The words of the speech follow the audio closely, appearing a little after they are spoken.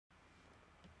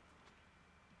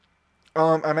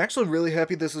I'm actually really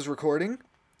happy this is recording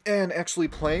and actually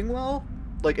playing well.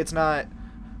 Like, it's not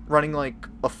running like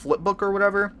a flipbook or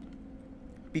whatever.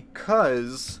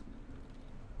 Because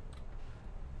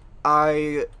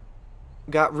I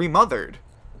got remothered.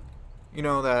 You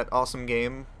know that awesome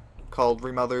game called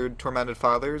Remothered Tormented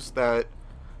Fathers that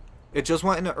it just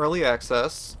went into early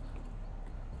access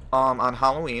on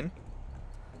Halloween,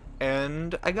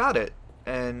 and I got it.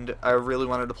 And I really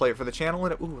wanted to play it for the channel,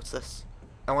 and ooh, what's this?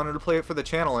 I wanted to play it for the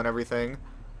channel and everything,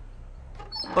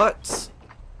 but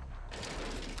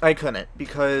I couldn't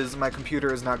because my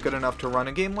computer is not good enough to run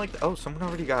a game like that. Oh, someone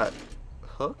already got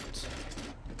hooked?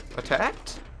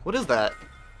 Attacked? What is that?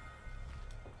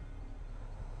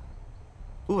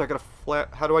 Ooh, I got a flat.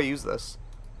 How do I use this?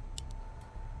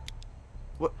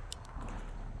 What?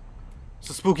 It's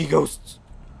a spooky ghost.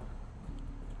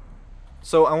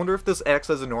 So I wonder if this acts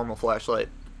as a normal flashlight.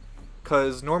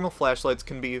 Because normal flashlights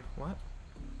can be... What?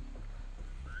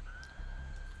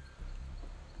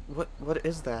 What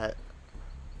is that?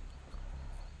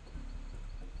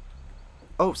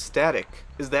 Oh, static.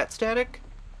 Is that static?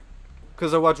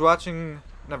 Because I was watching...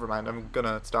 Never mind, I'm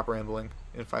gonna stop rambling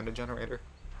and find a generator.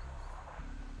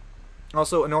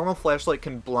 Also, a normal flashlight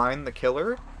can blind the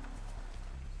killer.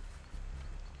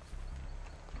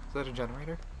 Is that a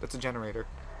generator? That's a generator.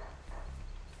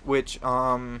 Which,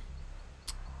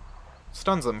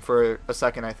 stuns them for a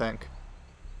second, I think.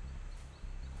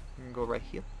 I'm gonna go right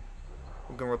here.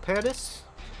 We're gonna repair this.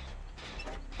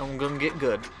 And we're gonna get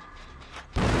good.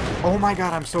 Oh my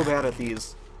god, I'm so bad at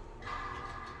these.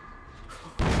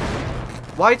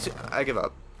 Why I give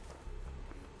up.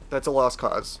 That's a lost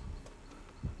cause.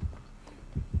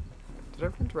 Did I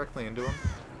run directly into him?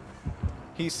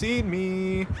 He seen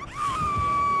me!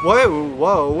 Whoa,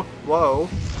 whoa, whoa.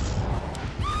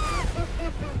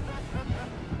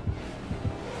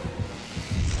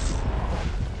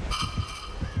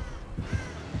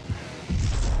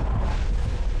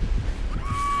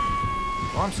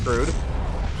 Oh, I'm screwed.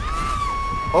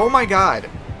 Oh my god.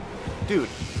 Dude.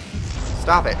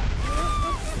 Stop it.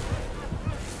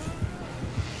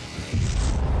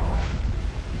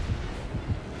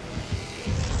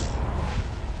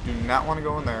 Do not want to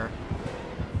go in there.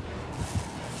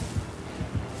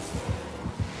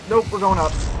 Nope, we're going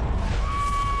up.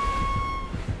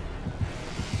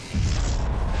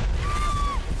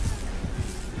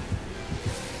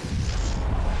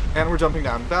 And we're jumping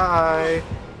down. Die.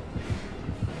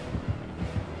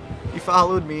 He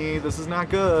followed me. This is not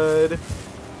good.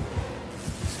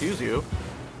 Excuse you.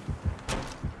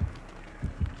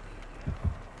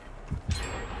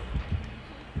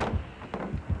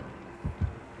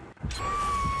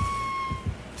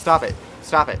 Stop it.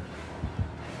 Stop it.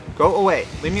 Go away.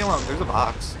 Leave me alone. There's a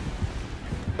box.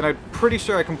 And I'm pretty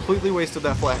sure I completely wasted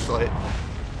that flashlight.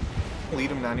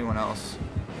 Lead him to anyone else.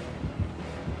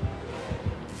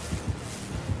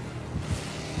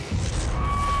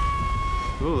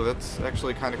 Ooh, that's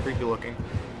actually kind of creepy looking.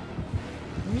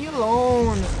 Leave me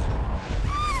alone.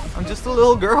 I'm just a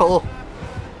little girl.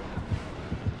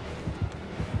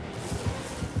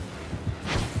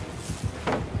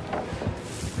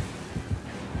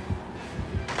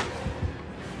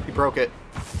 He broke it.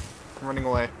 I'm running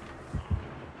away.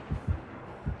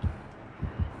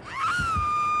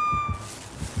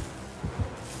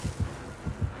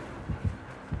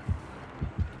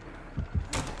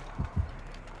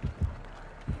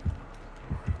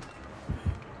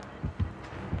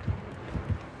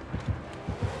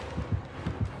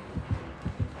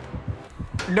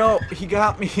 No, he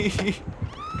got me.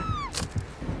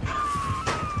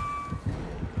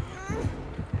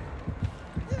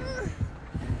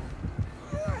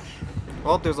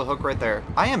 Well, there's a hook right there.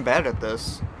 I am bad at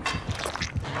this.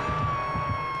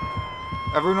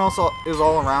 Everyone else is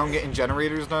all around getting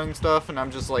generators done and stuff, and I'm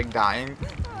just like dying.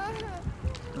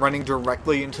 Running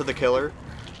directly into the killer.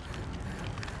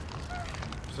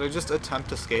 Should I just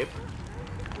attempt escape?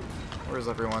 Where's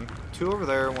everyone? Two over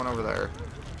there, one over there.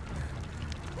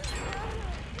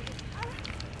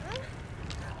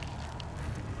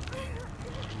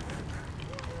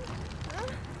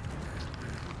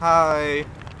 Hi.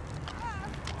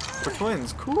 We're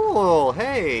twins. Cool.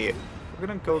 Hey. We're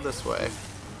gonna go this way.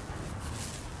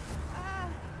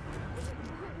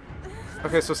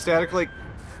 Okay, so static, like...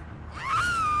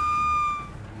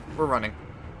 We're running.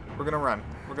 We're gonna run.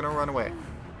 We're gonna run away.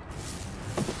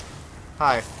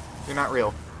 Hi. You're not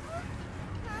real.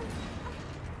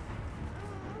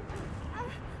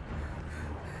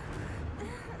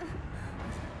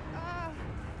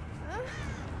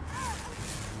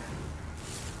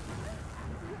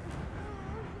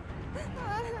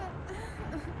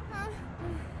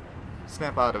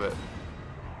 Snap out of it.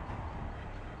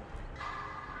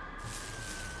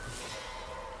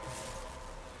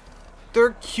 there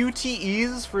are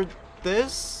QTEs for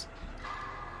this?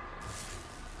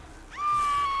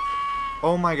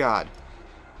 Oh my god.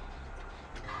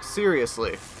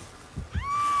 Seriously.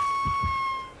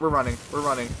 We're running. We're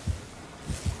running.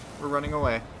 We're running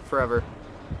away. Forever.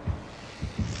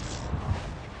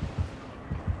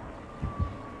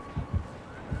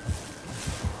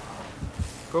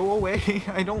 Go away.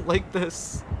 I don't like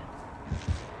this.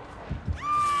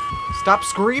 Stop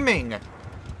screaming!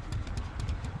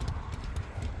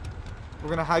 We're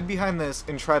gonna hide behind this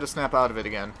and try to snap out of it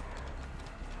again.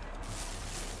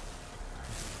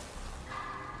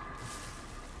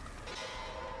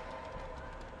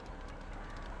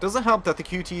 Doesn't help that the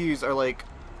QTEs are like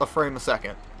a frame a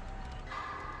second.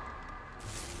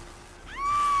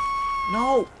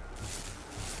 No!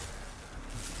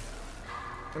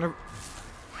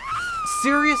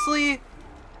 Seriously?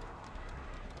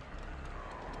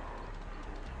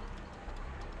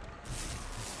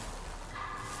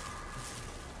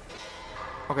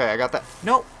 Okay, I got that.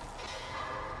 No!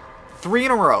 3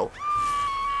 in a row.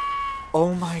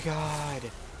 Oh my god.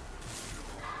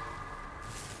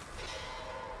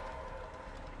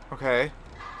 Okay.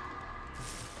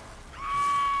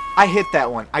 I hit that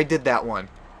one. I did that one.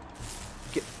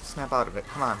 Snap out of it.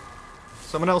 Come on.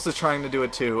 Someone else is trying to do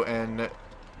it too, and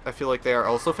I feel like they are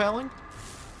also failing.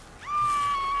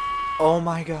 Oh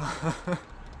my god.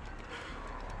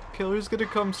 Killer's gonna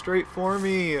come straight for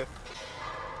me.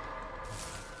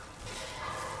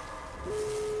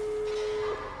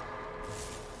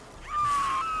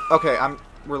 Okay,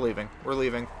 we're leaving. We're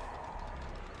leaving.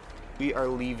 We are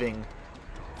leaving.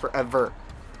 Forever.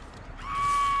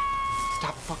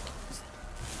 Stop fucking.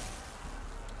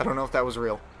 I don't know if that was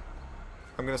real.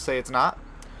 I'm gonna say it's not.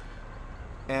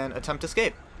 And attempt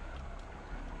escape.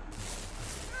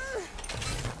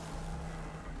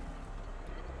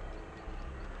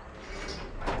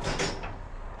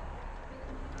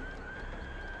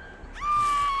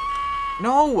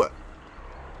 No!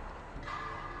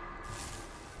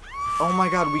 Oh my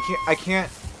god, I can't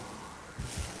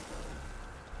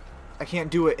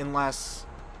do it unless...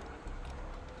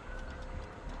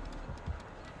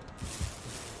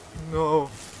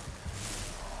 No.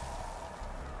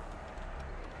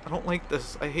 I don't like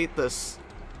this. I hate this.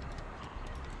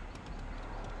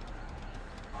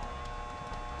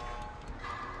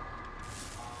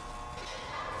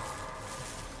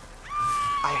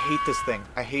 I hate this thing.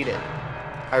 I hate it.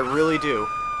 I really do.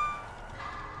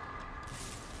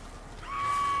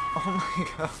 Oh my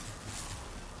god.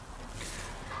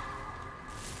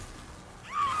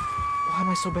 Why am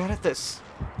I so bad at this?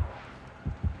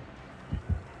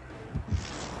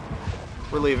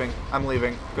 We're leaving. I'm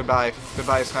leaving. Goodbye.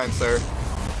 Goodbye, kind sir.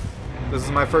 This is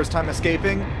my first time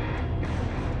escaping.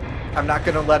 I'm not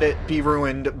gonna let it be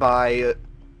ruined by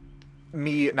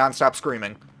me non-stop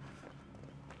screaming.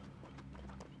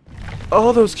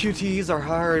 Oh, those QTEs are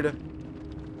hard.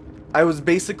 I was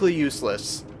basically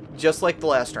useless. Just like the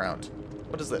last round.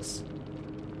 What is this?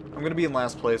 I'm gonna be in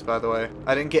last place, by the way.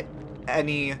 I didn't get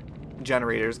any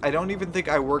generators. I don't even think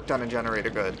I worked on a generator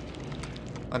good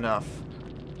enough.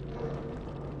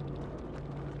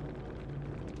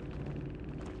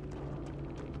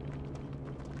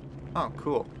 Oh,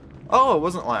 cool. Oh, it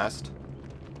wasn't last.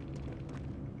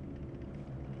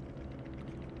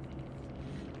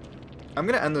 I'm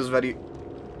gonna end this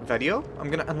video? I'm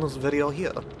gonna end this video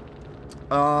here.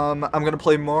 I'm gonna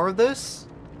play more of this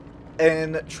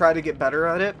and try to get better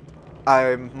at it.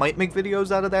 I might make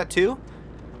videos out of that too,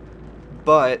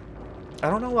 but I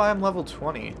don't know why I'm level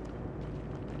 20.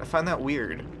 I find that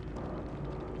weird.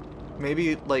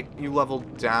 Maybe, like, you level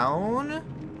down?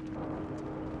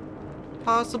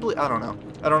 Possibly? I don't know.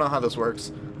 I don't know how this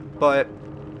works. But,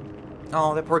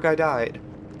 oh, that poor guy died.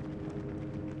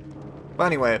 But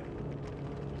anyway,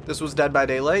 this was Dead by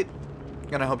Daylight,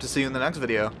 and I hope to see you in the next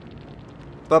video.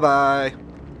 Bye-bye.